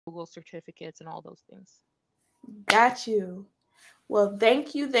Google certificates and all those things. Got you. Well,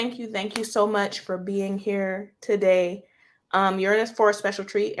 thank you, thank you, thank you so much for being here today. You're in for a special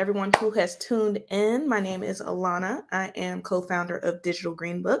treat. Everyone who has tuned in, my name is Alana. I am co-founder of Digital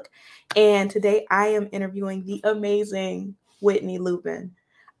Green Book, and today I am interviewing the amazing Whitney Lubin.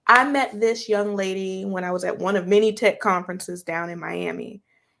 I met this young lady when I was at one of many tech conferences down in Miami,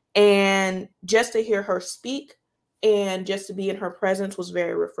 and just to hear her speak and just to be in her presence was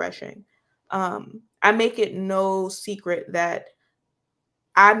very refreshing. I make it no secret that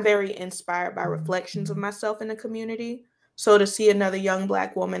I'm very inspired by reflections of myself in the community. So to see another young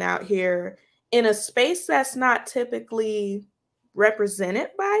Black woman out here in a space that's not typically represented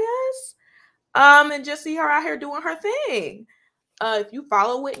by us, and just see her out here doing her thing. If you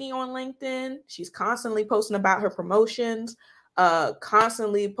follow Whitney on LinkedIn, she's constantly posting about her promotions,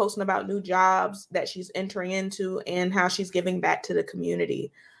 constantly posting about new jobs that she's entering into and how she's giving back to the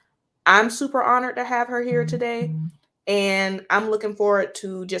community. I'm super honored to have her here today. And I'm looking forward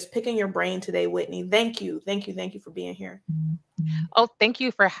to just picking your brain today, Whitney. Thank you. Thank you. Thank you for being here. Oh, thank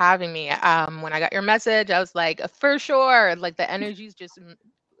you for having me. When I got your message, I was like, for sure. Like the energies just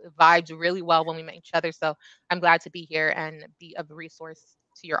vibes really well when we met each other. So I'm glad to be here and be of resource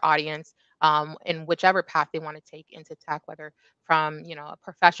to your audience in whichever path they want to take into tech, whether from,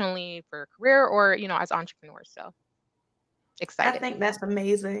 professionally for a career or, as entrepreneurs. So I excited. think that's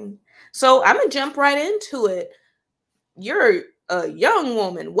amazing. So I'm going to jump right into it. You're a young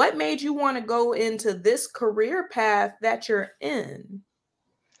woman. What made you want to go into this career path that you're in?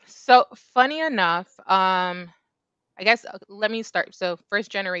 So funny enough, I guess let me start. So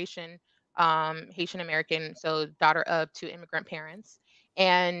first generation Haitian American, so daughter of two immigrant parents.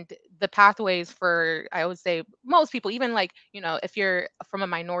 And the pathways for, I would say, most people, even like, if you're from a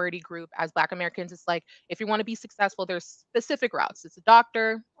minority group as Black Americans, it's like if you want to be successful, there's specific routes. It's a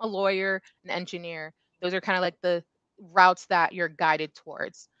doctor, a lawyer, an engineer. Those are kind of like the routes that you're guided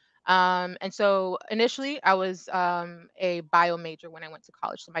towards. And so initially, I was a bio major when I went to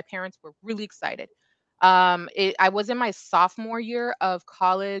college. So my parents were really excited. I was in my sophomore year of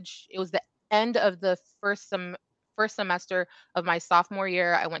college. It was the end of the first semester of my sophomore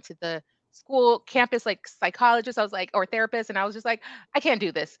year. I went to the school campus like psychologist. I was like, or therapist, and I was just like, I can't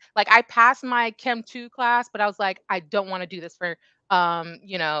do this. Like I passed my Chem 2 class, but I was like, I don't want to do this for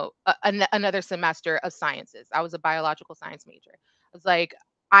another semester of sciences. I was a biological science major. I was like,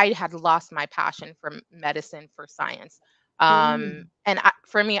 I had lost my passion for medicine, for science. Mm,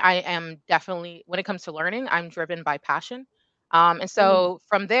 For me, I am definitely, when it comes to learning, I'm driven by passion. And mm, so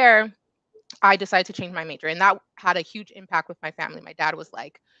from there, I decided to change my major, and that had a huge impact with my family. My dad was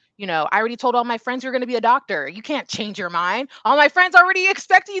like, I already told all my friends you're going to be a doctor. You can't change your mind. All my friends already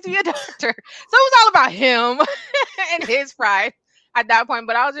expect you to be a doctor. So it was all about him and his pride at that point.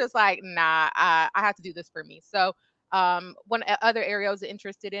 But I was just like, nah, I have to do this for me. So one other area I was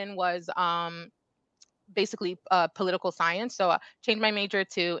interested in was basically political science. So I changed my major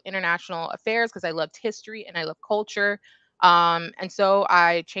to international affairs because I loved history and I love culture. And so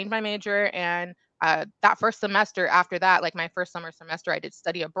I changed my major, and that first semester after that, like my first summer semester, I did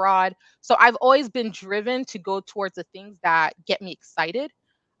study abroad. So I've always been driven to go towards the things that get me excited.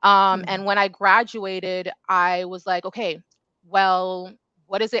 mm, And when I graduated, I was like, okay, well,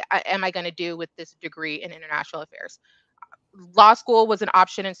 what is it am I going to do with this degree in international affairs? Law school was an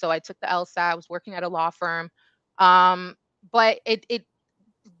option, and so I took the LSAT. I was working at a law firm, but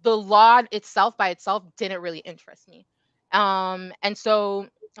the law itself by itself didn't really interest me. And so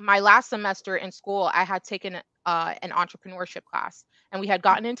my last semester in school, I had taken an entrepreneurship class, and we had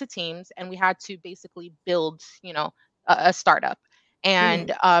gotten into teams, and we had to basically build, a startup.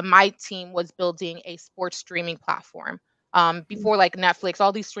 And mm, my team was building a sports streaming platform. mm, Before like Netflix,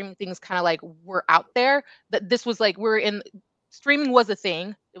 all these streaming things kind of like were out there. That this was like we're in streaming was a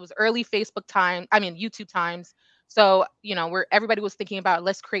thing. It was early Facebook time. I mean YouTube times. So, where everybody was thinking about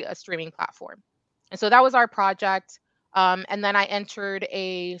let's create a streaming platform. And so that was our project. And then I entered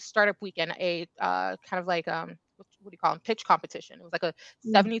a startup weekend, a kind of like what do you call them? Pitch competition. It was like a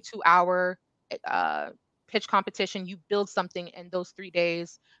mm, 72-hour uh, pitch competition. You build something in those 3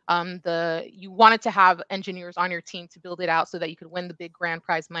 days. The you wanted to have engineers on your team to build it out so that you could win the big grand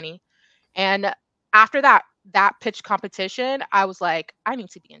prize money. And after that pitch competition, I was like, I need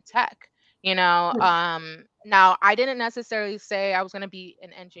to be in tech. mm, Now I didn't necessarily say I was going to be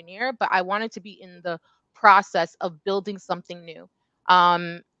an engineer, but I wanted to be in the process of building something new.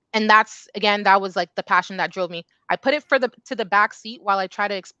 Um, And that's, again, that was like the passion that drove me. I put it for the to the back seat while I try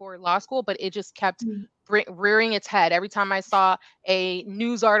to explore law school, but it just kept Mm. rearing its head every time I saw a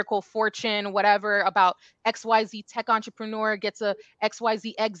news article, Fortune, whatever, about XYZ tech entrepreneur gets a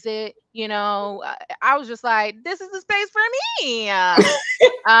XYZ exit. I was just like, this is the space for me.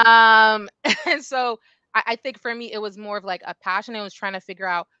 And so I think for me, it was more of like a passion. I was trying to figure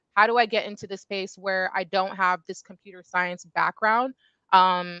out, how do I get into the space where I don't have this computer science background?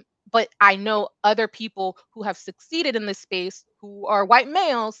 Um, but I know other people who have succeeded in this space, who are white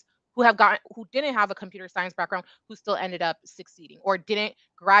males, who didn't have a computer science background, who still ended up succeeding, or didn't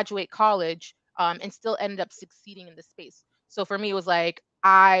graduate college, and still ended up succeeding in this space. So for me, it was like,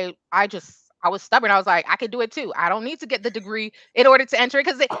 I was stubborn. I was like, I could do it too. I don't need to get the degree in order to enter it,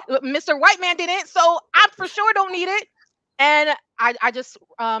 because Mr. White Man didn't, so I for sure don't need it. And I just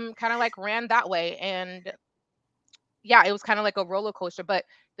kind of like ran that way. And yeah, it was kind of like a roller coaster. But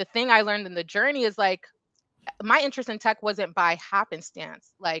the thing I learned in the journey is like, my interest in tech wasn't by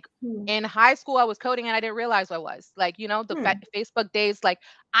happenstance. Like, Hmm. in high school, I was coding and I didn't realize I was. Like, the Hmm. Facebook days, like,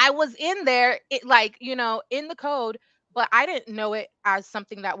 I was in there, it like, in the code, but I didn't know it as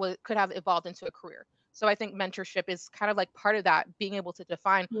something that could have evolved into a career. So I think mentorship is kind of like part of that, being able to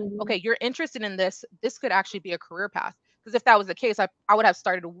define, Hmm. okay, you're interested in this. This could actually be a career path. Because if that was the case, I would have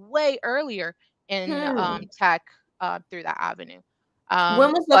started way earlier in Hmm. tech, through that avenue.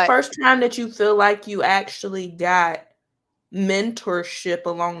 When was the But first time that you feel like you actually got mentorship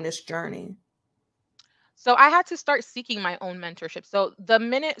along this journey? So I had to start seeking my own mentorship. So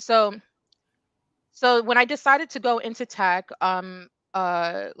when I decided to go into tech,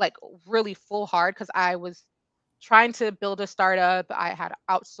 like really full hard, because I was trying to build a startup. I had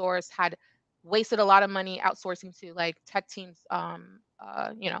outsourced, had wasted a lot of money outsourcing to like tech teams,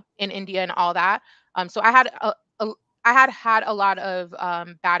 in India and all that. So I had a lot of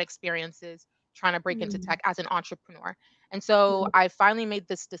bad experiences trying to break into Mm. tech as an entrepreneur. And so I finally made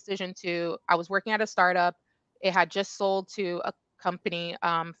this decision I was working at a startup. It had just sold to a company,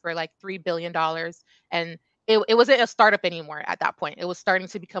 for like $3 billion. And it wasn't a startup anymore at that point. It was starting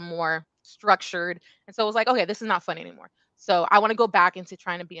to become more structured. And so it was like, okay, this is not fun anymore. So I want to go back into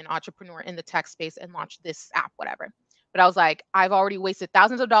trying to be an entrepreneur in the tech space and launch this app, whatever. But I was like, I've already wasted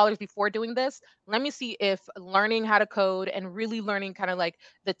thousands of dollars before doing this. Let me see if learning how to code and really learning kind of like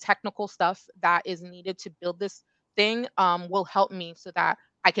the technical stuff that is needed to build this thing, will help me so that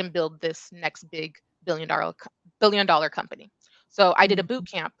I can build this next big billion dollar company. So I did a Mm. boot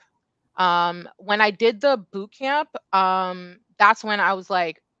camp. When I did the boot camp, that's when I was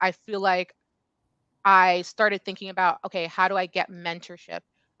like, I feel like I started thinking about, okay, how do I get mentorship,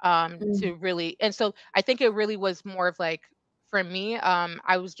 Mm. to really, and so I think it really was more of like, for me,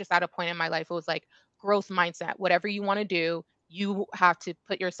 I was just at a point in my life, it was like growth mindset. Whatever you want to do, you have to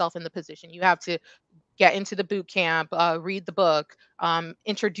put yourself in the position. You have to get into the boot camp, read the book,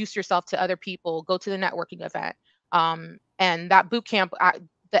 introduce yourself to other people, go to the networking event. And that boot camp,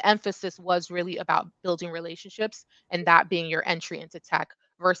 the emphasis was really about building relationships, and that being your entry into tech,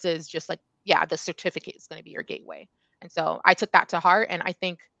 versus just like, yeah, the certificate is going to be your gateway. And so I took that to heart. And I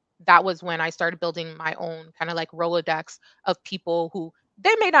think that was when I started building my own kind of like Rolodex of people who,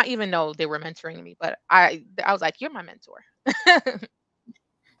 they may not even know they were mentoring me, but I was like, you're my mentor.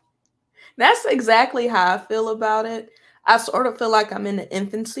 That's exactly how I feel about it. I sort of feel like I'm in the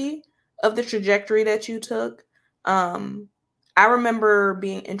infancy of the trajectory that you took. Um, I remember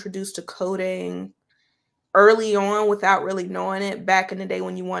being introduced to coding early on without really knowing it back in the day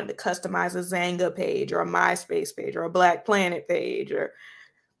when you wanted to customize a Zanga page or a MySpace page or a Black Planet page, or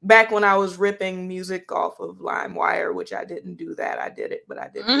back when I was ripping music off of LimeWire, which I didn't do that. I did it, but I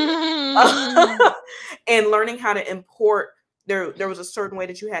didn't do it. And learning how to import, there was a certain way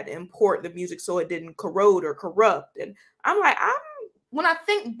that you had to import the music so it didn't corrode or corrupt. And I'm like, when I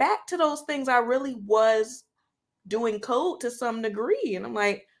think back to those things, I really was doing code to some degree. And I'm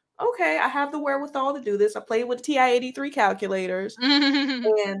like, okay, I have the wherewithal to do this. I played with TI-83 calculators.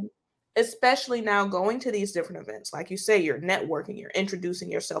 And especially now going to these different events, like you say, you're networking, you're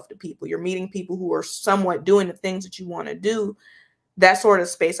introducing yourself to people, you're meeting people who are somewhat doing the things that you want to do. That sort of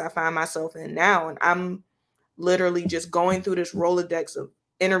space I find myself in now. And I'm literally just going through this Rolodex of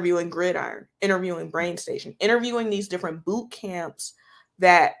interviewing Gridiron, interviewing Brain Station, interviewing these different boot camps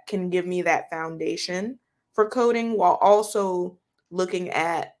that can give me that foundation for coding, while also looking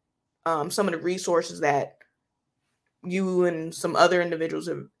at some of the resources that you and some other individuals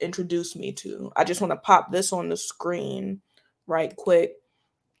have introduced me to. I just want to pop this on the screen right quick.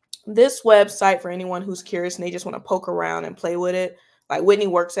 This website, for anyone who's curious and they just want to poke around and play with it, like Whitney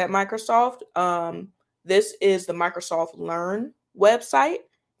works at Microsoft. This is the Microsoft Learn website.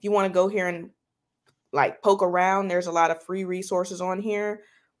 if you want to go here and like poke around, there's a lot of free resources on here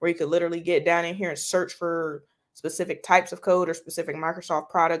where you could literally get down in here and search for specific types of code or specific Microsoft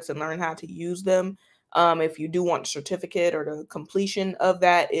products and learn how to use them. If you do want a certificate or the completion of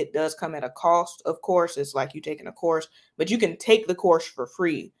that, it does come at a cost. Of course, it's like you taking a course, but you can take the course for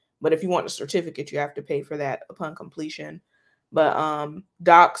free. But if you want a certificate, you have to pay for that upon completion. But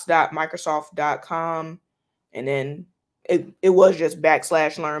docs.microsoft.com, and then it was just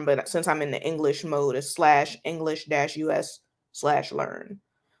 /learn, but since I'm in the English mode, it's /English-US/learn.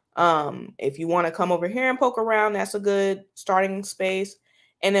 If you want to come over here and poke around, that's a good starting space.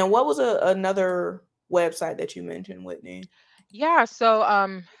 And then what was another website that you mentioned, Whitney? Yeah, so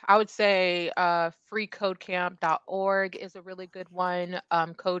I would say freecodecamp.org is a really good one.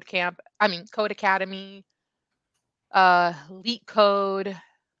 Code Camp, I mean Code Academy, Leak Code,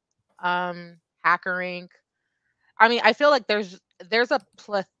 Hacker. I mean, I feel like there's a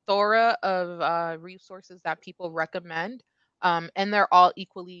plethora of resources that people recommend, and they're all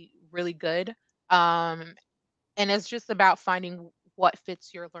equally really good. Um, and it's just about finding what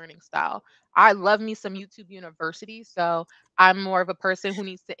fits your learning style. I love me some YouTube University, so I'm more of a person who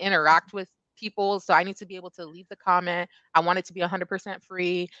needs to interact with people, so I need to be able to leave the comment. I want it to be 100%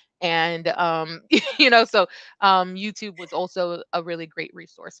 free, and so YouTube was also a really great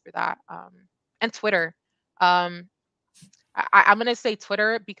resource for that. And Twitter. Um, I'm gonna say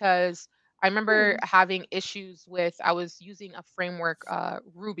Twitter because I remember Hmm. having issues with I was using a framework,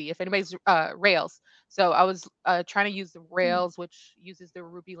 Ruby. If anybody's Rails, so I was trying to use the Rails, which uses the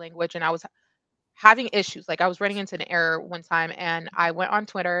Ruby language, and I was having issues. Like I was running into an error one time, and I went on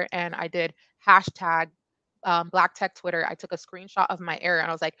Twitter and I did hashtag Black Tech Twitter. I took a screenshot of my error and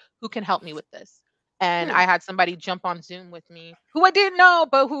I was like, "Who can help me with this?" And Hmm. I had somebody jump on Zoom with me who I didn't know,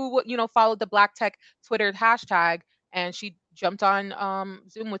 but who followed the Black Tech Twitter hashtag, and she jumped on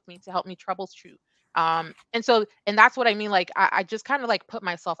Zoom with me to help me troubleshoot. And that's what I mean. Like I just kind of like put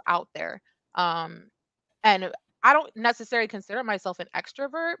myself out there. Um, and I don't necessarily consider myself an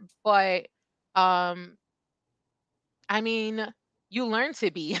extrovert, but um, I mean, you learn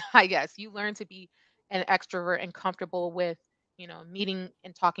to be, I guess, you learn to be an extrovert and comfortable with, meeting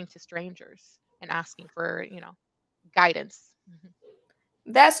and talking to strangers and asking for, guidance. Mhm.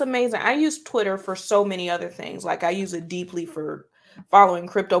 That's amazing. I use Twitter for so many other things. Like I use it deeply for following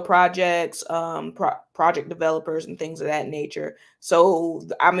crypto projects, project developers, and things of that nature. So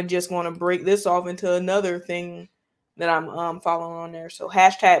I'm just going to break this off into another thing that I'm following on there. So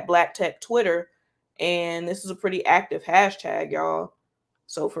hashtag Black Tech Twitter, and this is a pretty active hashtag, y'all.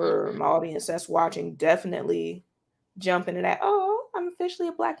 So for Mhm. my audience that's watching, definitely jump into that. Oh, I'm officially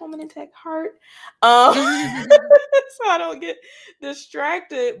a Black woman in tech heart. So I don't get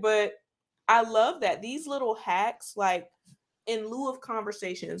distracted. But I love that these little hacks, like in lieu of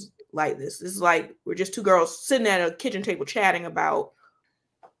conversations like this is like we're just two girls sitting at a kitchen table chatting about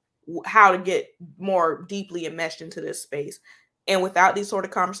how to get more deeply enmeshed into this space. And without these sort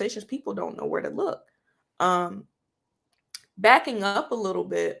of conversations, people don't know where to look. Um, Backing up a little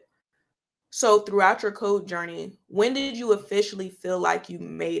bit, so throughout your code journey, when did you officially feel like you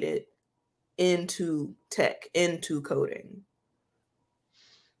made it into tech, into coding?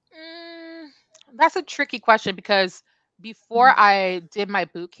 Mm, that's a tricky question because before Mhm. I did my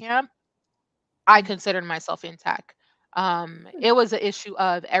boot camp, I considered myself in tech. It was an issue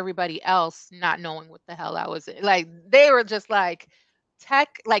of everybody else not knowing what the hell I was in. Like they were just like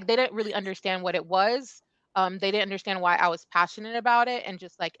tech, like they didn't really understand what it was. They didn't understand why I was passionate about it and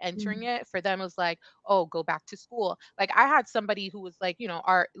just like entering Mhm. it. For them it was like, oh, go back to school. Like I had somebody who was like,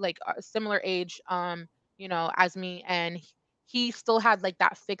 our like a similar age, as me, and he still had like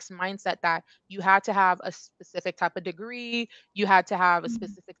that fixed mindset that you had to have a specific type of degree, you had to have a Mhm.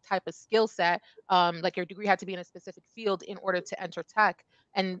 specific type of skill set, like your degree had to be in a specific field in order to enter tech.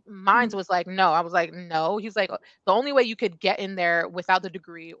 And mine Mhm. was like, no. I was like, no. He's like, the only way you could get in there without the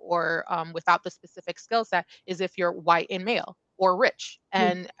degree or without the specific skill set is if you're white and male or rich. Mhm.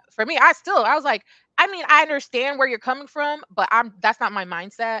 And for me, I was like, I mean, I understand where you're coming from, but that's not my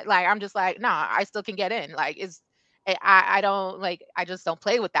mindset. Like, I'm just like, nah, I still can get in. Like, I don't like, I just don't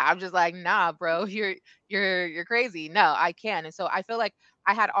play with that. I'm just like, nah, bro, you're crazy. No, I can. And so I feel like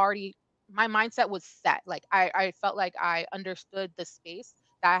I had already my mindset was set. Like I felt like I understood the space,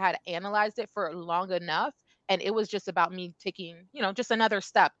 that I had analyzed it for long enough. And it was just about me taking, just another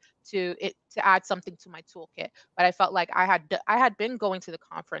step to add something to my toolkit. But I felt like I had been going to the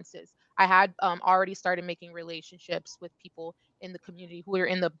conferences. I had already started making relationships with people in the community who are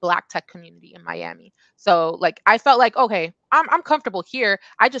in the Black tech community in Miami. So like I felt like, okay, I'm comfortable here.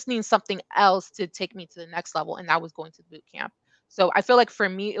 I just need something else to take me to the next level. And that was going to the boot camp. So I feel like for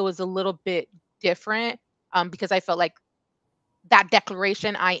me, it was a little bit different, because I felt like that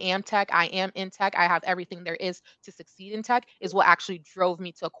declaration, I am tech, I am in tech, I have everything there is to succeed in tech, is what actually drove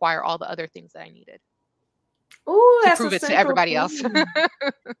me to acquire all the other things that I needed Oh, to that's a prove it to central everybody else. theme.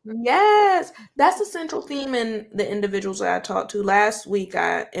 Yes, that's a central theme in the individuals that I talked to. Last week,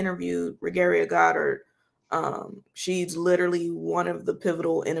 I interviewed Regalia Goddard. She's literally one of the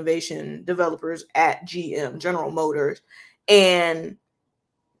pivotal innovation developers at GM, General Motors. And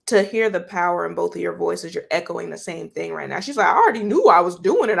to hear the power in both of your voices, you're echoing the same thing right now. She's like, I already knew I was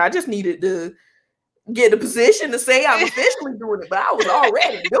doing it. I just needed to get a position to say I'm officially doing it, but I was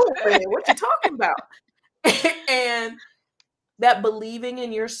already doing it. What you talking about? And that believing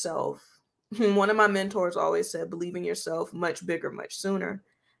in yourself. One of my mentors always said, believe in yourself much bigger, much sooner.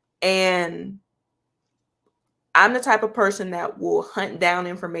 And I'm the type of person that will hunt down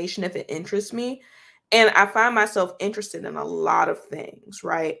information if it interests me. And I find myself interested in a lot of things,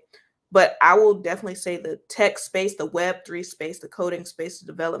 right? But I will definitely say the tech space, the Web3 space, the coding space, the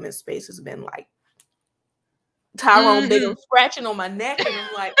development space has been like Tyrone Mhm. Biggum scratching on my neck. And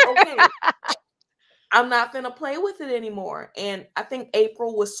I'm like, okay, I'm not going to play with it anymore. And I think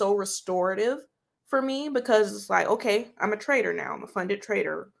April was so restorative for me because it's like, okay, I'm a trader now. I'm a funded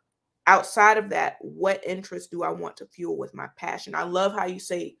trader. Outside of that, what interest do I want to fuel with my passion? I love how you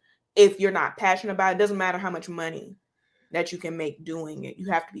say, if you're not passionate about it, it doesn't matter how much money that you can make doing it.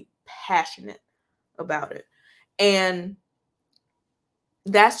 You have to be passionate about it. And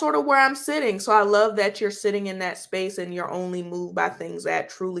that's sort of where I'm sitting. So I love that you're sitting in that space and you're only moved by things that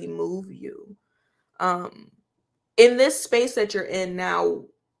truly move you. Um, in this space that you're in now,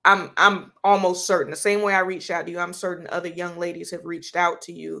 I'm almost certain the same way I reached out to you, I'm certain other young ladies have reached out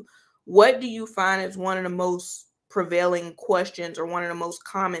to you. What do you find is one of the most prevailing questions or one of the most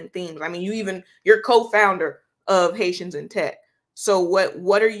common themes? I mean, you're co-founder of Haitians in Tech. So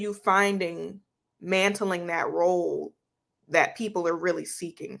what are you finding mantling that role that people are really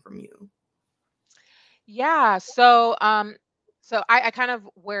seeking from you? Yeah. So I kind of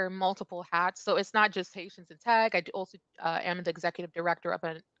wear multiple hats. So it's not just Haitians in Tech. Also am the executive director of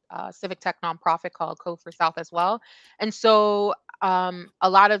a civic tech nonprofit called Code for South as well. And so a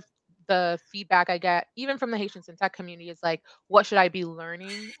lot of the feedback I get, even from the Haitians in Tech community, is like, what should I be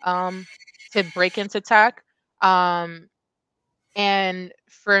learning to break into tech? Um, and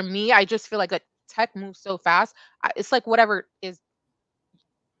for me, I just feel like tech moves so fast. It's like whatever is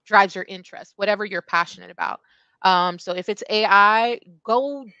drives your interest, whatever you're passionate about. So if it's AI,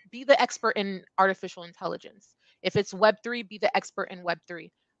 go be the expert in artificial intelligence. If it's Web3, be the expert in Web3.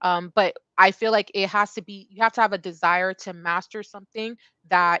 But I feel like you have to have a desire to master something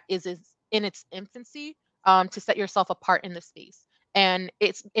that is in its infancy, to set yourself apart in the space. And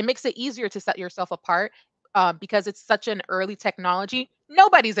it makes it easier to set yourself apart, because it's such an early technology.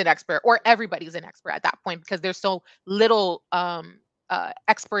 Nobody's an expert, or everybody's an expert at that point, because there's so little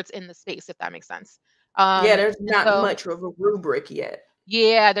experts in the space, if that makes sense. Yeah, there's And not so, much of a rubric yet.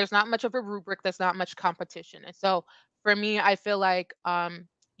 yeah, there's not much of a rubric. There's not much competition. And so, for me, I feel like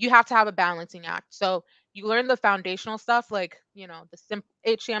you have to have a balancing act. So you learn the foundational stuff, like the simple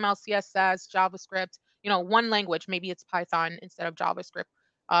HTML, CSS, JavaScript. One language, maybe it's Python instead of JavaScript.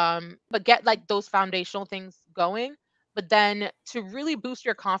 But get like those foundational things going. But then to really boost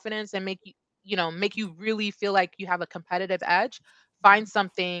your confidence and make you really feel like you have a competitive edge, find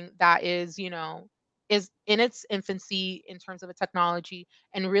something that is in its infancy in terms of a technology,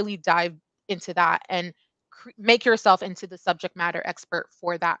 and really dive into that, and make yourself into the subject matter expert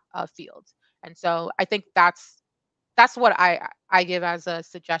for that field. And so I think that's what I give as a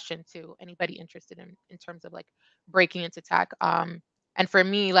suggestion to anybody interested in terms of like breaking into tech. And for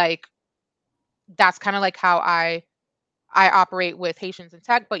me, like, that's kind of like how I operate with Haitians in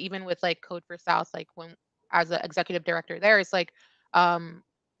Tech, but even with like Code for South, like when as an executive director there, it's like um,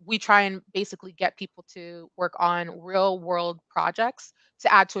 we try and basically get people to work on real world projects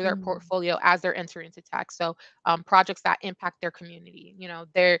to add to their Mhm. portfolio as they're entering into tech. So projects that impact their community.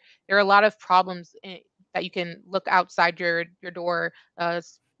 There are a lot of problems that you can look outside your door,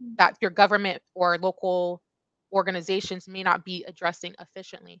 that your government or local organizations may not be addressing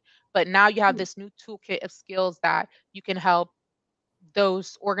efficiently. But now you have this new toolkit of skills that you can help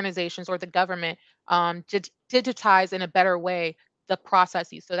those organizations or the government digitize in a better way the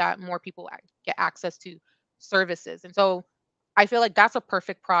processes, so that more people get access to services. And so I feel like that's a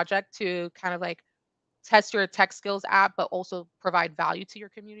perfect project to kind of like test your tech skills at, but also provide value to your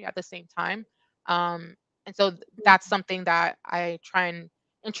community at the same time. Um, and so that's something that I try and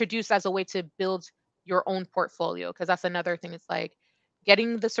introduce as a way to build your own portfolio, because that's another thing. It's like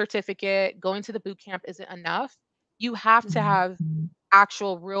getting the certificate, going to the boot camp isn't enough. you have to Mm. have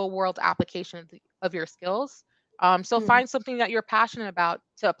actual real world application of your skills. So Mm. find something that you're passionate about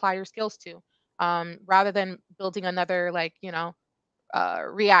to apply your skills to, rather than building another, like,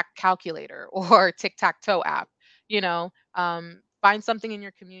 React calculator or tic tac toe app. Find something in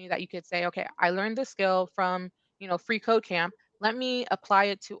your community that you could say, okay, I learned this skill from, free code camp. Let me apply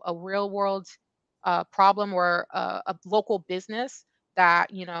it to a real world problem, or a local business that,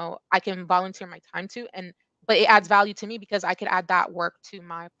 I can volunteer my time to. And but it adds value to me because I could add that work to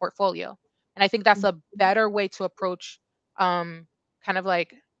my portfolio. And I think that's a better way to approach, kind of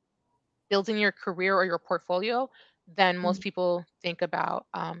like building your career or your portfolio than most Mm. people think about.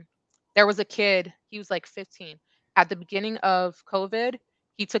 There was a kid, he was like 15. At the beginning of COVID,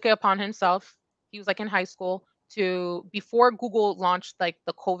 he took it upon himself. He was like in high school, to, before Google launched like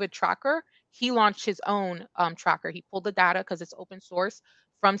the COVID tracker, he launched his own tracker. He pulled the data because it's open source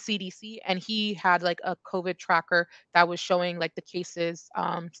from CDC, and he had like a COVID tracker that was showing like the cases,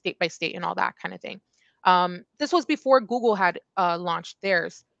 state by state and all that kind of thing. This was before Google had launched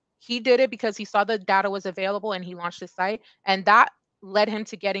theirs. He did it because he saw the data was available and he launched his site, and that led him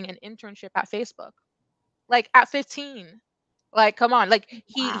to getting an internship at Facebook. Like at 15. Like, come on. Like,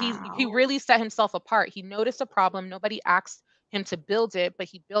 he Wow. really set himself apart. He noticed a problem. Nobody asked him to build it, but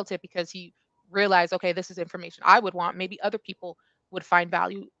he built it because he realized, okay, this is information I would want. Maybe other people would find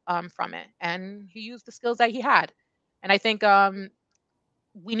value from it. And he used the skills that he had. And I think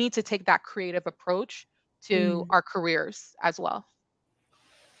we need to take that creative approach to Mm. our careers as well.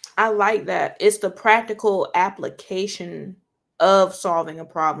 I like that. It's the practical application of solving a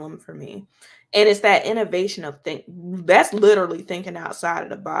problem for me. And it's that innovation of think that's literally thinking outside of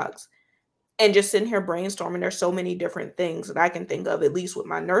the box and just sitting here brainstorming. There's so many different things that I can think of, at least with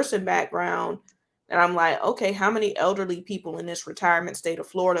my nursing background. And I'm like, okay, how many elderly people in this retirement state of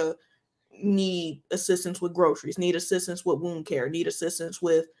Florida need assistance with groceries, need assistance with wound care, need assistance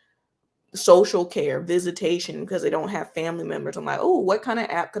with social care, visitation because they don't have family members. I'm like, oh, what kind of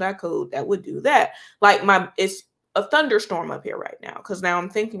app could I code that would do that? Like it's a thunderstorm up here right now because now I'm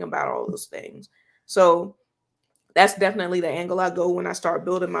thinking about all those things. So that's definitely the angle I go when I start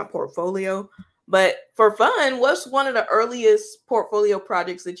building my portfolio. But for fun, what's one of the earliest portfolio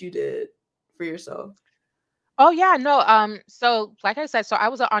projects that you did for yourself? Oh yeah, no. So like I said, so I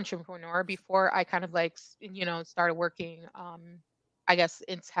was an entrepreneur before I kind of like, started working, I guess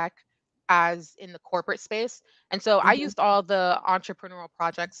in tech, as in the corporate space. And so I Mhm. used all the entrepreneurial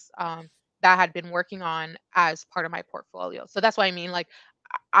projects that I had been working on as part of my portfolio. So that's what I mean. Like,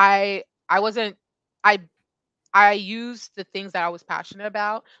 I wasn't, I used the things that I was passionate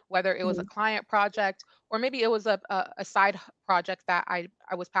about, whether it was a Mhm. client project or maybe it was a side project that I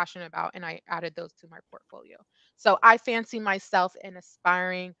was passionate about, and I added those to my portfolio. So I fancy myself an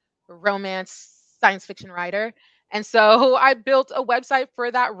aspiring romance science fiction writer. And so I built a website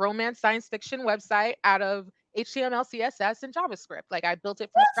for that romance science fiction website out of HTML, CSS, and JavaScript. Like, I built it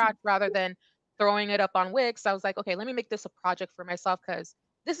from scratch rather than throwing it up on Wix. I was like, okay, let me make this a project for myself because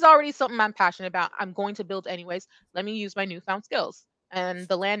this is already something I'm passionate about. I'm going to build anyways. Let me use my newfound skills. And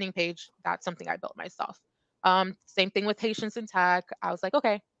the landing page, that's something I built myself. Same thing with Haitians in tech. I was like,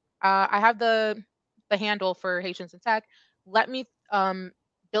 okay, I have the handle for Haitians in tech. Let me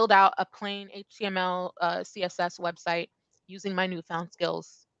build out a plain HTML, CSS website using my newfound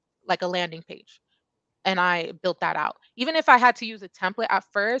skills, like a landing page, and I built that out. Even if I had to use a template at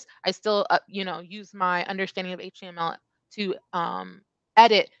first, I still, use my understanding of HTML to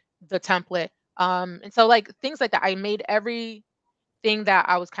edit the template. And so, like, things like that, I made everything that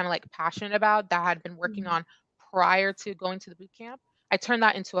I was kind of like passionate about, that I had been working Mhm. on prior to going to the boot camp. I turned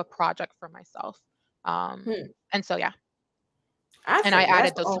that into a project for myself. Hmm. And so, yeah, I and I think that's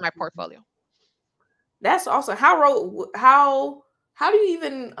added those to my awesome. portfolio. That's awesome. How do you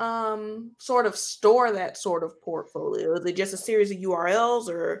even sort of store that sort of portfolio? Is it just a series of URLs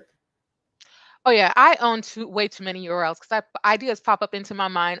or Oh yeah, I own way too many URLs because ideas pop up into my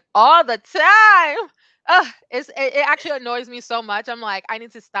mind all the time. Ugh, it actually annoys me so much. I'm like, I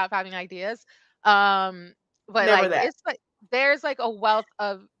need to stop having ideas. Um, but never like, that? it's like there's a wealth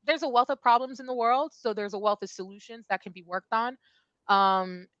of problems in the world, so there's a wealth of solutions that can be worked on.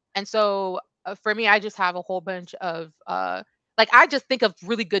 And so for me, I just have a whole bunch of like, I just think of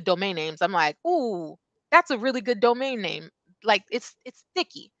really good domain names. I'm like, ooh, that's a really good domain name. Like, it's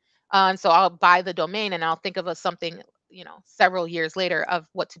sticky, so I'll buy the domain and I'll think of a something, several years later of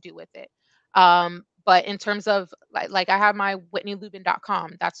what to do with it. But in terms of like I have my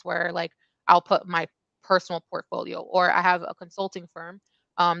whitneylubin.com. That's where, like, I'll put my personal portfolio, or I have a consulting firm,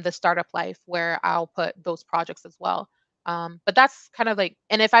 the Startup Life, where I'll put those projects as well. But that's kind of like,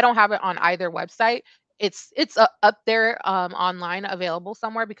 and if I don't have it on either website, it's up there online available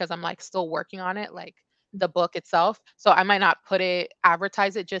somewhere because I'm like still working on it, like the book itself. So I might not put it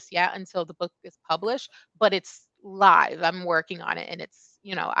advertise it just yet until the book is published, but it's live. I'm working on it, and it's,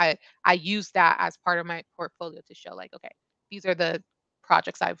 I use that as part of my portfolio to show like, okay, these are the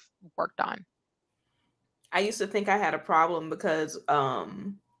projects I've worked on. I used to think I had a problem because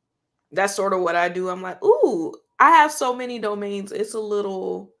that's sort of what I do. I'm like, ooh, I have so many domains. It's a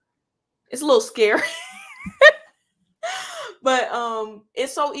little scary. But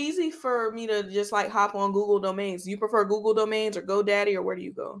it's so easy for me to just like hop on Google domains. Do you prefer Google domains or GoDaddy, or where do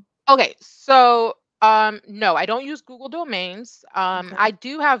you go? Okay, so no, I don't use Google domains. Okay. I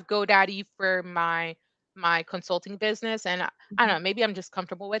do have GoDaddy for my consulting business, and I don't know, maybe I'm just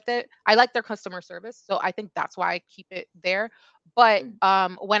comfortable with it. I like their customer service, so I think that's why I keep it there. But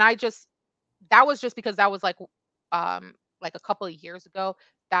Mhm. when I just that was just because that was like a couple of years ago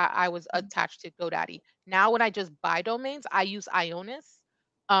that I was attached to GoDaddy. Now when I just buy domains, I use Ionis.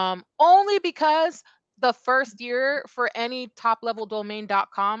 Only because the first year for any top level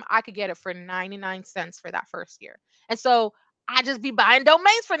domain.com, I could get it for 99 cents for that first year. And so I just be buying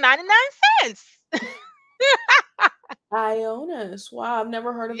domains for 99 cents. Ionis. Wow, I've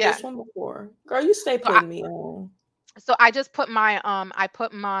never heard of Yeah. this one before. Girl, you stay So I, putting me on. so I just put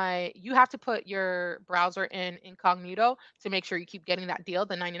my you have to put your browser in incognito to make sure you keep getting that deal,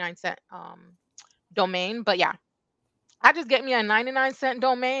 the 99 cent domain. But yeah, I just get me a 99 cent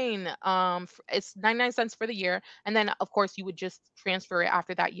domain. It's 99 cents for the year. And then, of course, you would just transfer it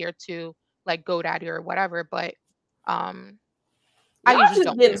after that year to like GoDaddy or whatever. But um, I Y'all usually just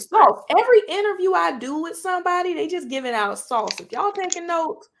don't getting transfer it. sauce. Every interview I do with somebody, they just giving out sauce. If y'all taking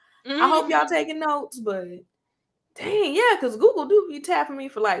notes, I hope y'all taking notes, but dang, yeah, because Google do be tapping me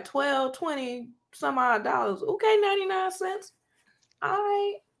for like 12, 20, some odd dollars. Okay, 99 cents. All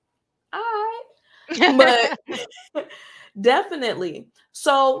right, all right. But definitely.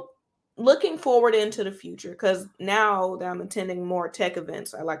 So looking forward into the future, because now that I'm attending more tech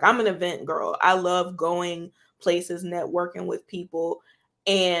events, I'm an event girl. I love going places, networking with people,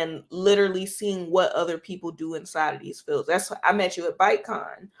 and literally seeing what other people do inside of these fields. That's I met you at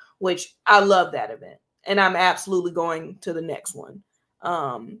ByteCon, which I love that event. And I'm absolutely going to the next one.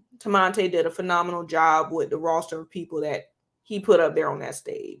 Tamonte did a phenomenal job with the roster of people that he put up there on that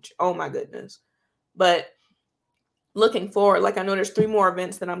stage. Oh my goodness. But looking forward, like I know there's 3 more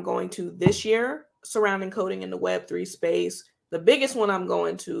events that I'm going to this year surrounding coding in the Web3 space. The biggest one I'm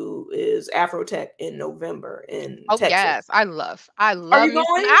going to is Afrotech in November in Oh yes, Texas. I Are love you me some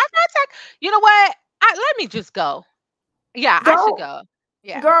going? Afrotech. You know what? Let me just go. Yeah, I should Girl, go.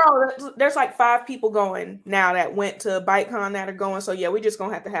 Yeah. girl, there's like 5 people going now that went to ByteCon that are going. So yeah, we just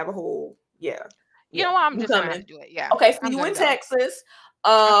gonna have to have a whole You yeah, know what? I'm you just gonna have to coming. do it. Yeah, Okay, so I'm you gonna in go. Texas. I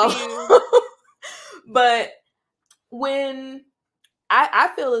Uh see you. but when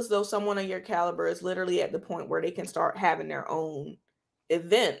I feel as though someone of your caliber is literally at the point where they can start having their own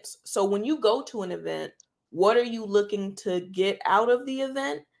events. So when you go to an event, what are you looking to get out of the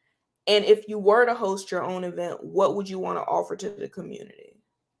event? And if you were to host your own event, what would you want to offer to the community?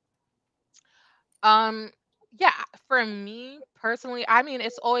 Um, yeah, for me personally, I mean,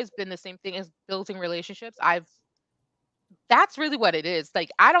 it's always been the same thing as building relationships. That's really what it is.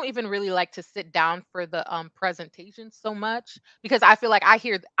 Like, I don't even really like to sit down for the presentation so much because I feel like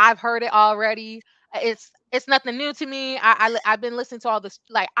I've heard it already. It's nothing new to me. I've been listening to all this,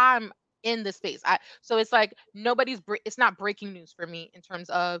 like I'm in the space. So it's like it's not breaking news for me in terms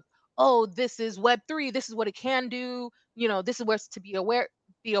of, oh, this is Web3, this is what it can do, this is what's to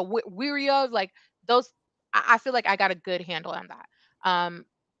weary of, like those. I feel like I got a good handle on that.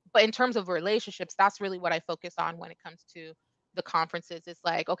 But in terms of relationships, that's really what I focus on when it comes to the conferences. It's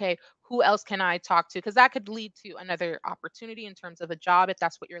like, okay, who else can I talk to? Because that could lead to another opportunity in terms of a job if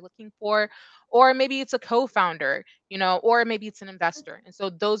that's what you're looking for. Or maybe it's a co-founder, or maybe it's an investor. And so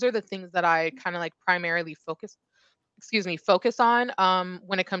those are the things that I kind of like primarily focus on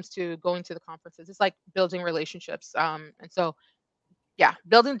when it comes to going to the conferences. It's like building relationships. And so yeah,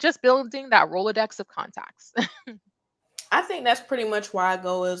 building that Rolodex of contacts. I think that's pretty much why I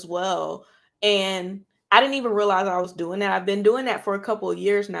go as well. And I didn't even realize I was doing that. I've been doing that for a couple of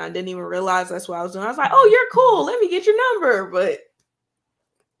years now. I didn't even realize that's what I was doing. I was like, oh, you're cool. Let me get your number. But,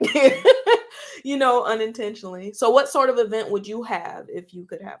 unintentionally. So, what sort of event would you have if you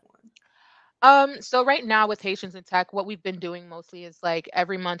could have one? So right now with Haitians in Tech, what we've been doing mostly is like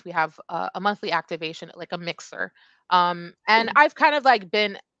every month we have a monthly activation, like a mixer. And Hmm. I've kind of like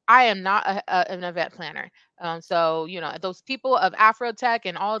I am not an event planner. So those people of Afrotech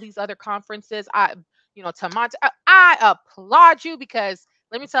and all these other conferences, Tamant, I applaud you because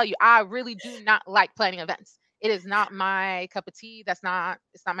let me tell you, I really do not like planning events. It is not my cup of tea. It's not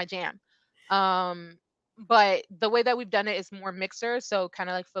my jam. Um, but the way that we've done it is more mixer, so kind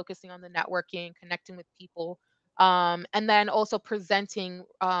of like focusing on the networking, connecting with people, and then also presenting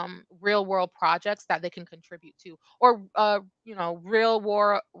real world projects that they can contribute to, or real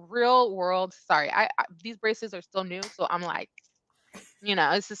world. Sorry, these braces are still new, so I'm like,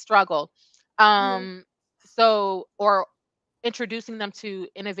 it's a struggle. Mhm. Or introducing them to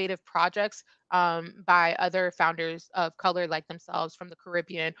innovative projects by other founders of color like themselves from the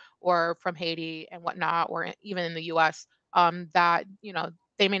Caribbean or from Haiti and whatnot, or even in the US, that,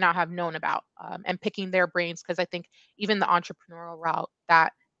 they may not have known about, and picking their brains. Because I think even the entrepreneurial route,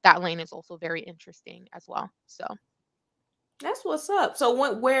 that lane is also very interesting as well. So That's what's up. So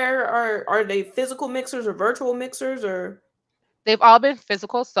where are they, physical mixers or virtual mixers or? they've all been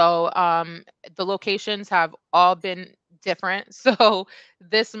physical. So the locations have all been different. So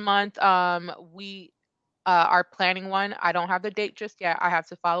this month, we are planning one. I don't have the date just yet. I have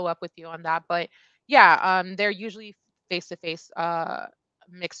to follow up with you on that. But yeah, they're usually face to face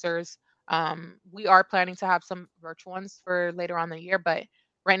mixers. We are planning to have some virtual ones for later on the year, but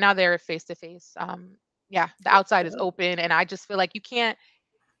right now they're face to face. Yeah, the outside is open, and I just feel like you can't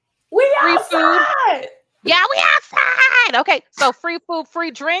We free food. outside. Yeah, we outside. Okay, so free food,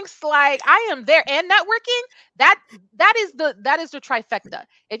 free drinks, like I am there, and networking. That that is the trifecta.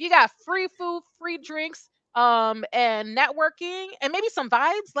 If you got free food, free drinks, and networking, and maybe some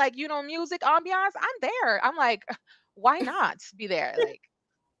vibes, like music, ambiance, I'm there. I'm like, why not be there? Like,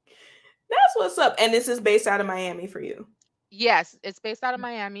 That's what's up. And this is based out of Miami for you. yes, it's based out of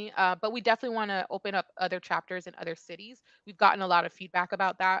Miami, but we definitely want to open up other chapters in other cities. We've gotten a lot of feedback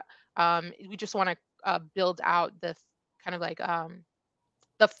about that. We just want to build out kind of like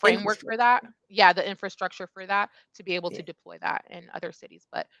the framework for that. Infrastructure. Yeah, the infrastructure for that to be able to Yeah. deploy that in other cities.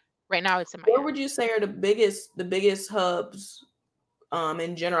 But right now it's in Where would Miami. you say are the biggest hubs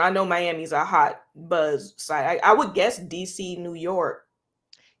in general? I know Miami's a hot buzz site. I would guess DC, New York.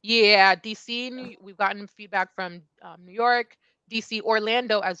 Yeah, DC, we've gotten feedback from New York, DC,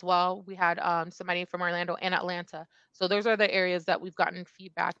 Orlando as well. We had somebody from Orlando and Atlanta. So those are the areas that we've gotten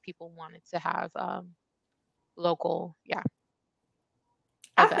feedback. People wanted to have local, yeah,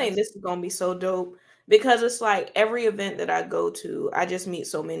 I think events. this is gonna be so dope because it's like every event that I go to, I just meet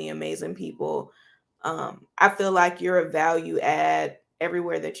so many amazing people. I feel like you're a value add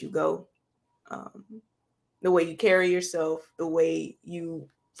everywhere that you go. Um, the way you carry yourself, the way you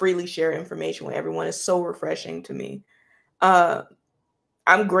freely share information with everyone is so refreshing to me. Uh,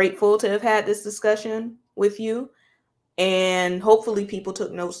 I'm grateful to have had this discussion with you. And hopefully people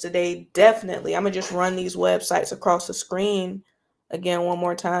took notes today. Definitely. I'm going to just run these websites across the screen again one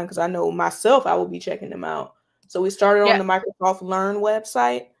more time because I know myself I will be checking them out. So we started on Yeah, the Microsoft Learn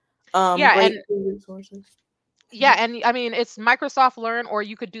website. yeah, Great and free resources. yeah, and I mean, it's Microsoft Learn, or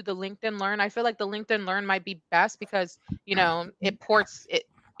you could do the LinkedIn Learn. I feel like the LinkedIn Learn might be best because, it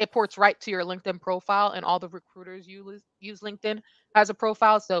ports right to your LinkedIn profile, and all the recruiters use LinkedIn as a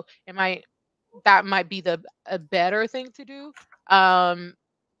profile. So that might be the a better thing to do. Um,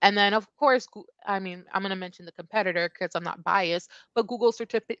 and then of course, I mean, I'm gonna mention the competitor because I'm not biased, but Google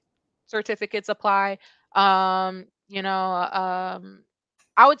certificates apply. Um, you know,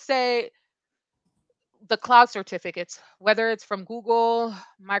 I would say the cloud certificates, whether it's from Google,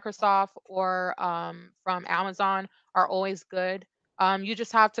 Microsoft, or from Amazon, are always good. You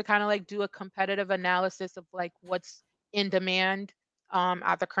just have to kind of like do a competitive analysis of like what's in demand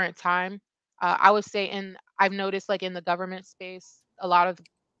at the current time. I would say, I've noticed like in the government space, a lot of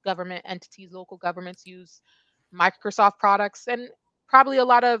government entities, local governments use Microsoft products, and probably a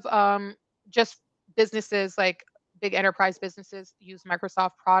lot of just businesses like big enterprise businesses use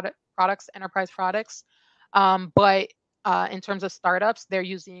Microsoft products, enterprise products. But in terms of startups, they're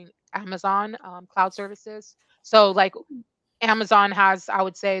using Amazon cloud services. So like Amazon has, I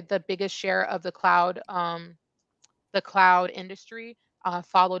would say, the biggest share of the cloud industry,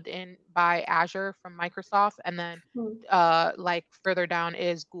 followed in by Azure from Microsoft, and then like further down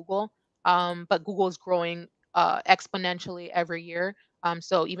is Google. But Google is growing exponentially every year.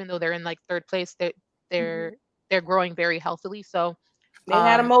 So even though they're in like third place, they're Mhm. they're growing very healthily. So They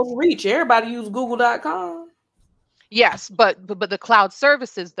had the um, most reach. Everybody use google.com. yes, but the cloud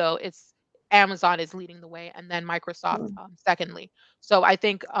services though, it's Amazon is leading the way, and then Microsoft secondly. So I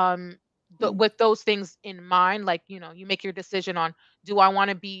think with those things in mind, like you make your decision on, do I want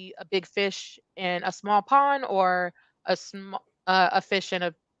to be a big fish in a small pond, or a fish in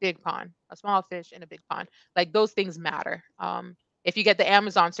a big pond, a small fish in a big pond. Like those things matter. If you get the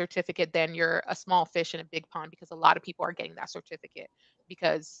Amazon certificate, then you're a small fish in a big pond because a lot of people are getting that certificate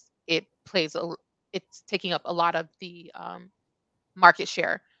because it's taking up a lot of the market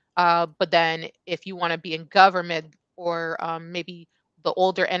share. But then if you want to be in government or maybe the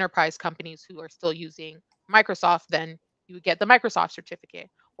older enterprise companies who are still using Microsoft, then you would get the Microsoft certificate.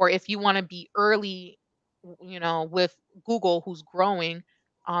 Or if you want to be early, with Google, who's growing,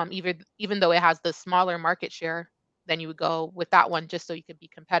 even though it has the smaller market share, then you would go with that one just so you could be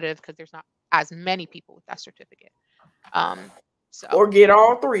competitive because there's not as many people with that certificate. Um, so Or get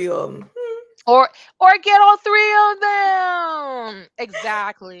all three of them. or or get all three of them.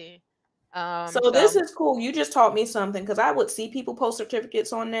 Exactly. So this So is cool. You just taught me something because I would see people post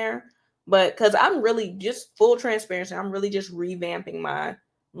certificates on there, but because I'm really just full transparency, I'm really just revamping my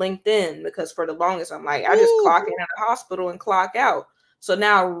LinkedIn because for the longest I'm like I just woo, clock in at the hospital and clock out. So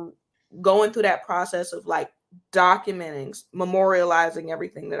now going through that process of like documenting, memorializing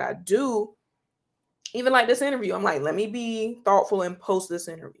everything that I do, even like this interview, I'm like, let me be thoughtful and post this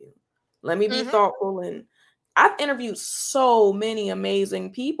interview. Let me be hmm thoughtful. And I've interviewed so many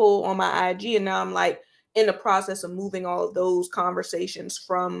amazing people on my IG. And now I'm like in the process of moving all of those conversations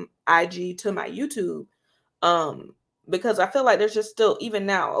from IG to my YouTube. Um, because I feel like there's just still, even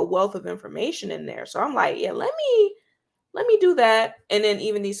now, a wealth of information in there. So I'm like, yeah, let me do that. And then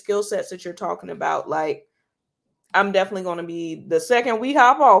even these skill sets that you're talking about, like I'm definitely going to be the second we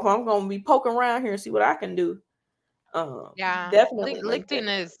hop off. I'm going to be poking around here and see what I can do. Um, yeah, definitely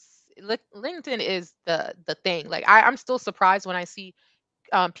LinkedIn. LinkedIn is the thing. Like I'm still surprised when I see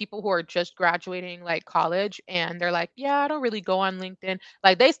people who are just graduating like college and they're like, yeah, I don't really go on LinkedIn.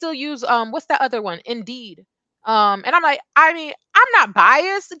 Like they still use what's that other one? Indeed. And I'm like, I mean, I'm not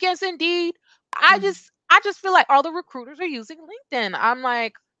biased against Indeed. I just feel like all the recruiters are using LinkedIn. I'm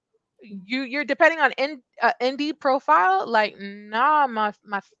like, you're depending on Indeed profile. Like, nah,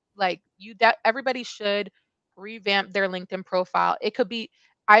 like everybody should revamp their LinkedIn profile. It could be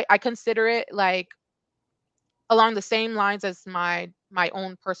I consider it like along the same lines as my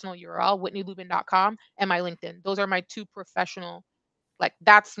own personal URL, whitneylubin.com, and my LinkedIn. Those are my two professional, like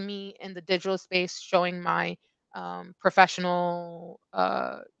that's me in the digital space showing my professional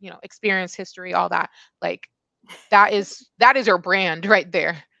experience, history, all that. Like that is your brand right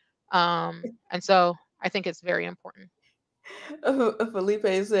there. And so I think it's very important. Felipe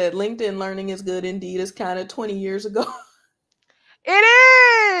said LinkedIn learning is good indeed. It's kind of 20 years ago.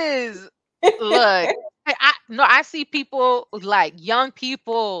 It is. Look, I see people like young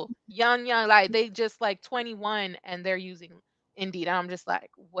people, young, like they just like 21 and they're using Indeed. And I'm just like,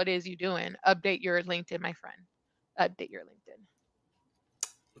 what is you doing? Update your LinkedIn, my friend. Update your LinkedIn.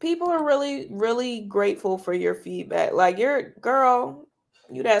 People are really, really grateful for your feedback. Like, you're, girl,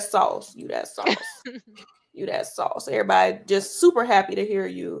 you that sauce. You that sauce. You that sauce. Everybody just super happy to hear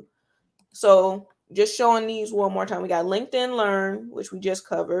you. So just showing these one more time. We got LinkedIn Learn, which we just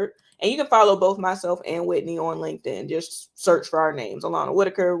covered. And you can follow both myself and Whitney on LinkedIn. Just search for our names. Alana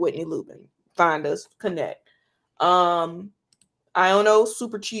Whitaker, Whitney Lubin. Find us, connect. I don't know,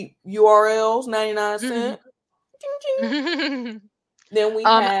 super cheap URLs, 99 Mhm. cents. Then we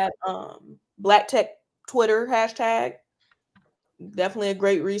um, had Black Tech Twitter hashtag. Definitely a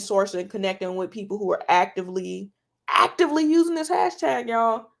great resource in connecting with people who are actively using this hashtag,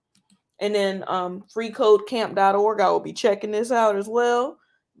 y'all. And then freecodecamp.org. I will be checking this out as well.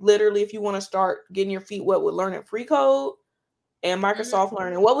 Literally, if you want to start getting your feet wet with learning free code and mhm. Microsoft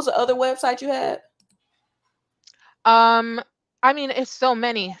Learning. What was the other website you had? Um, I mean, it's so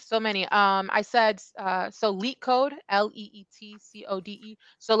many, so many. I said so Leet Code, LEETCODE.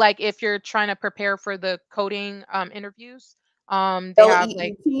 So like if you're trying to prepare for the coding interviews, they have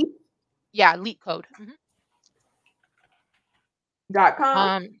like yeah, Leet Code. LEET.com.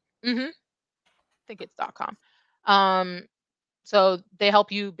 Um, I think it's .com. Um, so they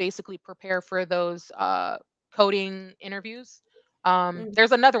help you basically prepare for those coding interviews.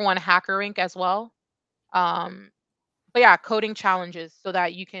 There's another one, Hacker Inc. as well. Um, but yeah, coding challenges so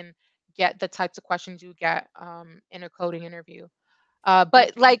that you can get the types of questions you get in a coding interview. But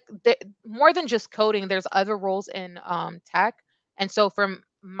Okay. like more than just coding, there's other roles in tech. And so from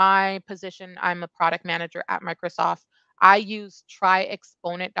my position, I'm a product manager at Microsoft. I use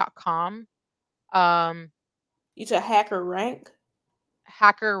tryexponent.com, um, You said Hacker Rank.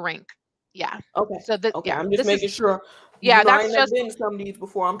 Hacker Rank. Yeah. Okay. So that Okay. yeah, I'm just this making is sure. You yeah, know, I that's ain't never just been to some of these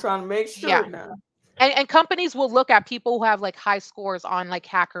before. I'm trying to make yeah. sure now. And companies will look at people who have like high scores on like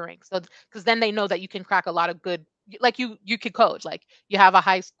hacker rank. So because then they know that you can crack a lot of good like you could code. Like you have a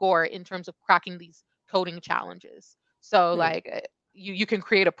high score in terms of cracking these coding challenges. So Hmm. like you can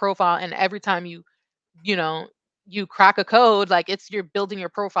create a profile and every time you know you crack a code, like you're building your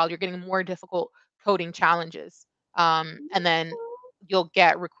profile, you're getting more difficult coding challenges. And then you'll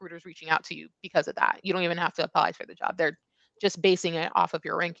get recruiters reaching out to you because of that. You don't even have to apply for the job. They're just basing it off of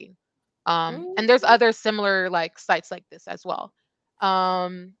your ranking. And there's Mhm. other similar like sites like this as well.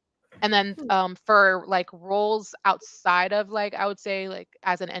 Um, and then for like roles outside of like I would say like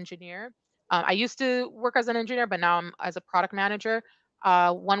as an engineer, I used to work as an engineer, but now I'm as a product manager.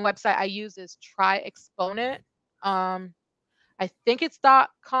 One website I use is Try Exponent. Um, I think it's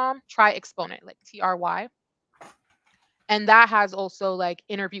 .com. Try Exponent, like TRY, and that has also like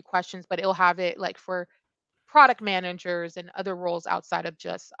interview questions, but it'll have it like for product managers and other roles outside of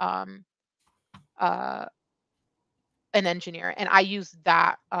just uh an engineer. And I use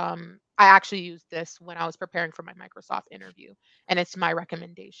that I actually used this when I was preparing for my Microsoft interview, and it's my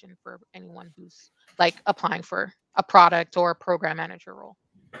recommendation for anyone who's like applying for a product or a program manager role.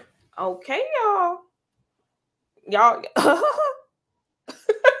 Okay, y'all.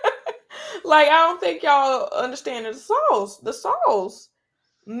 Like, I don't think y'all understand the sauce. The sauce.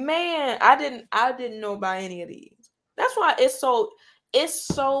 Man, I didn't know about any of these. That's why it's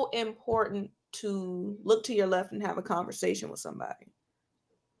so important to look to your left and have a conversation with somebody.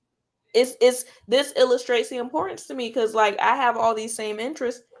 It's this illustrates the importance to me because like I have all these same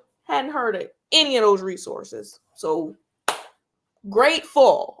interests, hadn't heard of any of those resources. So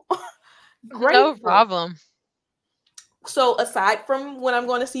grateful. No Grateful. problem. So aside from when I'm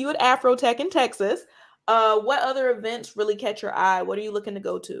going to see you at Afrotech in Texas, what other events really catch your eye? What are you looking to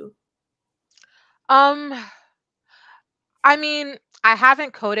go to? Um I mean, I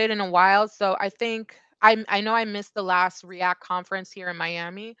haven't coded in a while, so I think I know I missed the last React conference here in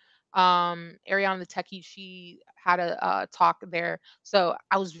Miami. Ariana the techie, she had a talk there, so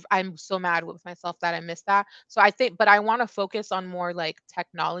I'm so mad with myself that I missed that. So I think, but I want to focus on more like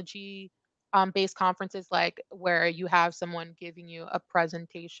technology based conferences, like where you have someone giving you a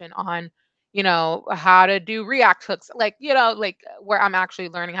presentation on, how to do React hooks, like like where I'm actually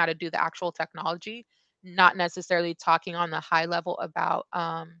learning how to do the actual technology, not necessarily talking on the high level about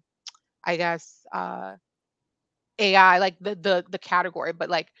I guess AI, like the category, but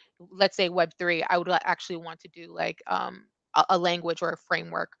like let's say Web3, I would actually want to do like a language or a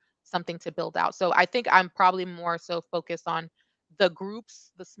framework, something to build out. So I think I'm probably more so focused on the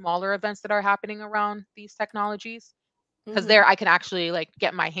groups, the smaller events that are happening around these technologies, because Mm-hmm. there I can actually like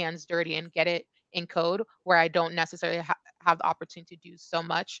get my hands dirty and get it in code where I don't necessarily have the opportunity to do so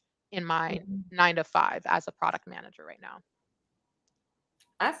much in my Mm-hmm. 9 to 5 as a product manager right now.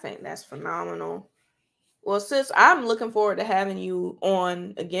 I think that's phenomenal. Well, sis, I'm looking forward to having you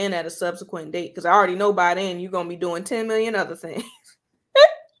on again at a subsequent date because I already know by then you're gonna be doing 10 million other things.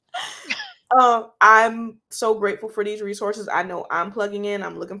 I'm so grateful for these resources. I know I'm plugging in.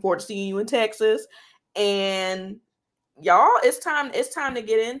 I'm looking forward to seeing you in Texas. And y'all, it's time to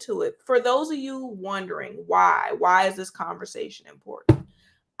get into it. For those of you wondering why is this conversation important?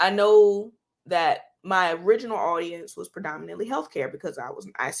 I know that my original audience was predominantly healthcare because I was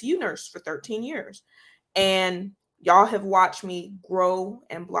an ICU nurse for 13 years. And y'all have watched me grow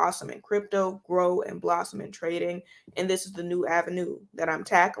and blossom in crypto, grow and blossom in trading. And this is the new avenue that I'm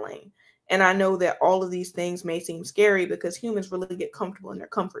tackling. And I know that all of these things may seem scary because humans really get comfortable in their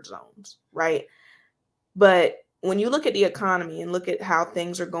comfort zones, right? But when you look at the economy and look at how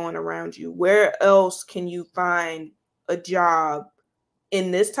things are going around you, where else can you find a job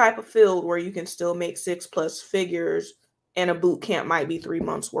in this type of field where you can still make 6+ figures and a boot camp might be 3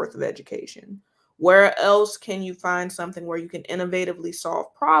 months worth of education? Where else can you find something where you can innovatively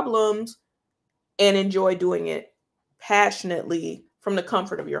solve problems and enjoy doing it passionately from the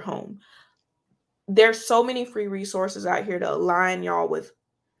comfort of your home? There's so many free resources out here to align y'all with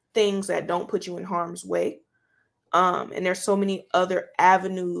things that don't put you in harm's way. And there's so many other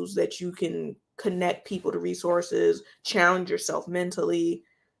avenues that you can connect people to resources, challenge yourself mentally.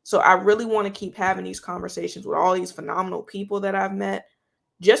 So I really want to keep having these conversations with all these phenomenal people that I've met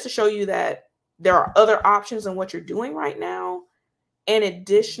just to show you that there are other options than what you're doing right now. And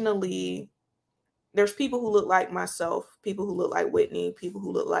additionally, there's people who look like myself, people who look like Whitney, people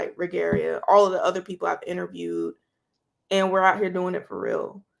who look like Regaria, all of the other people I've interviewed, and we're out here doing it for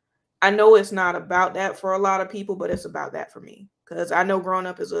real. I know it's not about that for a lot of people, but it's about that for me. Because I know growing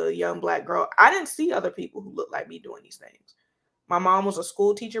up as a young Black girl, I didn't see other people who looked like me doing these things. My mom was a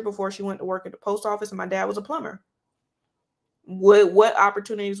school teacher before she went to work at the post office, and my dad was a plumber. What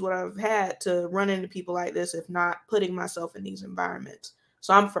opportunities would I have had to run into people like this if not putting myself in these environments?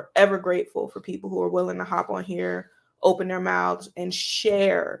 So I'm forever grateful for people who are willing to hop on here, open their mouths, and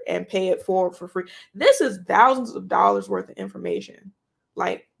share and pay it forward for free. This is thousands of dollars worth of information.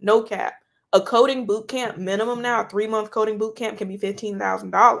 Like, no cap. A coding boot camp minimum now, a 3-month coding boot camp can be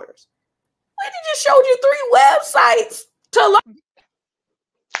 $15,000. We just showed you 3 websites to learn.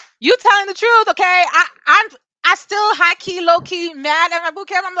 You telling the truth, okay? I still high key, low key mad at my boot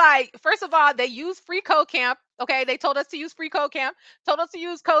camp. I'm like, first of all, they use free code camp. Okay, they told us to use free code camp, told us to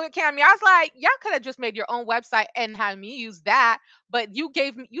use code camp. I was like, y'all could have just made your own website and had me use that. But you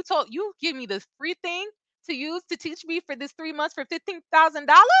gave me this free thing to use to teach me for this 3 months for $15,000.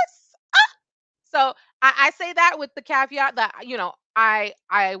 So I say that with the caveat that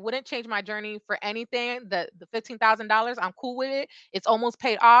I wouldn't change my journey for anything. The $15,000, I'm cool with it. It's almost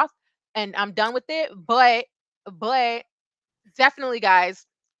paid off, and I'm done with it. But definitely, guys,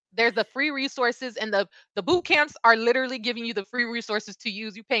 there's the free resources, and the boot camps are literally giving you the free resources to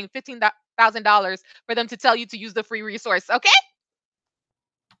use. You paying $15,000 for them to tell you to use the free resource. Okay.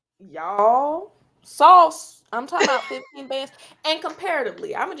 Y'all, sauce. I'm talking about 15 bands. And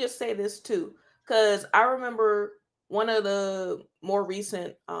comparatively, I'm gonna just say this too, because I remember one of the more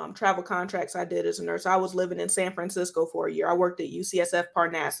recent travel contracts I did as a nurse. I was living in San Francisco for a year. I worked at UCSF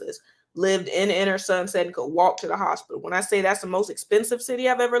Parnassus, lived in Inner Sunset, and could walk to the hospital. When I say that's the most expensive city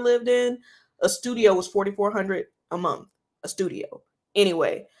I've ever lived in, a studio was $4,400 a month. A studio.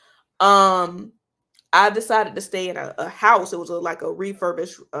 Anyway, I decided to stay in a house. It was like a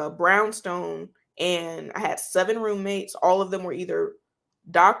refurbished brownstone, and I had 7 roommates. All of them were either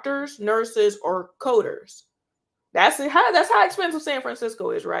doctors, nurses, or coders. That's how expensive San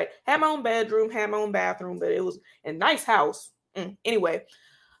Francisco is, right? Had my own bedroom, had my own bathroom, but it was a nice house. Anyway,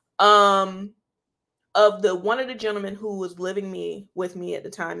 of one of the gentlemen who was living with me at the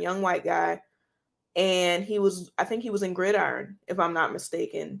time, young white guy, and I think he was in Gridiron, if I'm not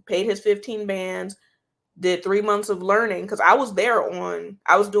mistaken, paid his 15 bands, did 3 months of learning, because I was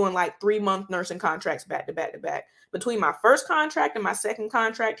doing like 3-month nursing contracts back to back to back. Between my first contract and my second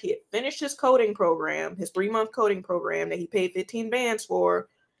contract, he had finished his coding program, his 3-month coding program that he paid 15 bands for.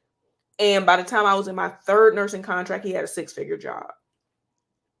 And by the time I was in my third nursing contract, he had a 6-figure job.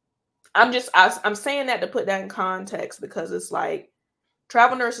 I'm saying that to put that in context, because it's like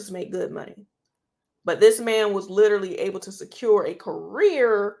travel nurses make good money. But this man was literally able to secure a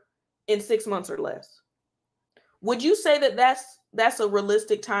career in 6 months or less. Would you say that that's a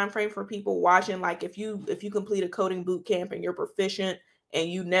realistic time frame for people watching? Like, if you complete a coding boot camp and you're proficient and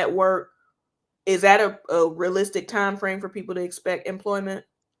you network, is that a realistic time frame for people to expect employment?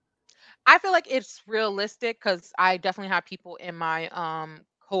 I feel like it's realistic because I definitely have people in my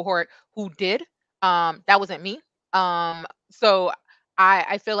cohort who did. That wasn't me. So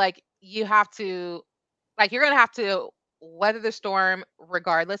I feel like you have to, like, you're gonna have to weather the storm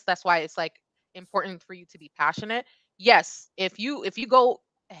regardless. That's why it's like important for you to be passionate. Yes, if you go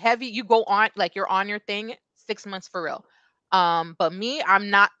heavy, you go on, like, you're on your thing 6 months for real. But me,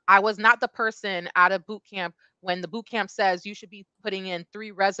 I was not the person out of boot camp when the boot camp says you should be putting in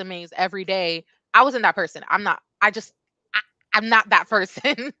 3 resumes every day. I wasn't that person. I'm not that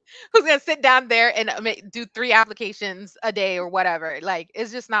person who's gonna sit down there and do 3 applications a day or whatever. Like,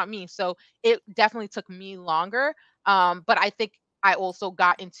 it's just not me. So it definitely took me longer. But I think I also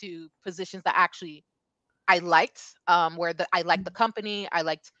got into positions that actually I liked, where I liked the company, I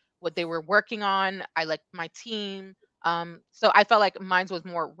liked what they were working on, I liked my team. So I felt like mine was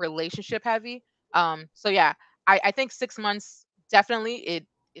more relationship heavy. So yeah, I think 6 months definitely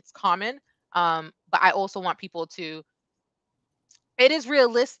it's common. But I also want people to. It is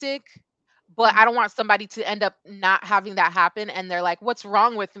realistic, but I don't want somebody to end up not having that happen, and they're like, "What's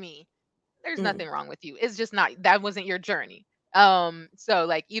wrong with me?" There's Mm, nothing wrong with you. It's just not that wasn't your journey. So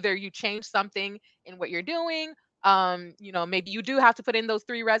like either you change something in what you're doing, maybe you do have to put in those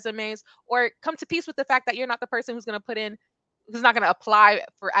 3 resumes, or come to peace with the fact that you're not the person who's not going to apply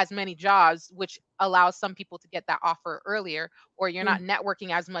for as many jobs, which allows some people to get that offer earlier, or you're not mm,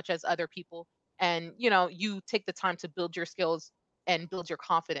 networking as much as other people, and you take the time to build your skills and build your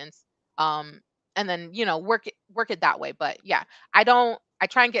confidence. Um, and then work it that way. But yeah, I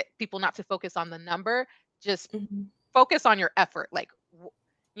try and get people not to focus on the number, just mhm. focus on your effort. Like,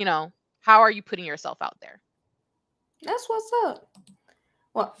 you know, how are you putting yourself out there? That's what's up.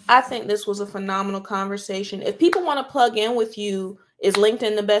 Well, I think this was a phenomenal conversation. If people want to plug in with you, is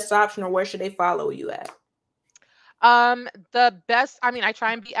LinkedIn the best option, or where should they follow you at? The best, I mean, I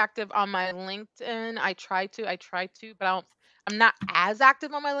try and be active on my LinkedIn. I try to, but I'm not as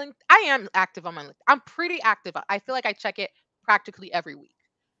active on my link. I am active on my link. I'm pretty active. I feel like I check it practically every week.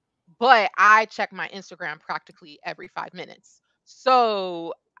 But I check my Instagram practically every 5 minutes.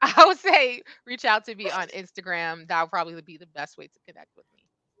 So I would say reach out to me on Instagram. That would probably be the best way to connect with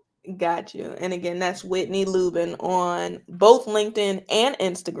Got you. And again, that's Whitney Lubin on both LinkedIn and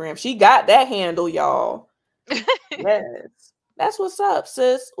Instagram. She got that handle, y'all. me. Yes. That's what's up,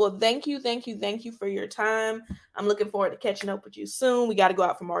 sis. Well, thank you, thank you, thank you for your time. I'm looking forward to catching up with you soon. We got to go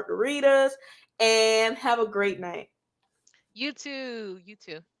out for margaritas and have a great night. You too. You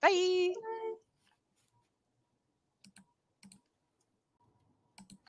too. Bye.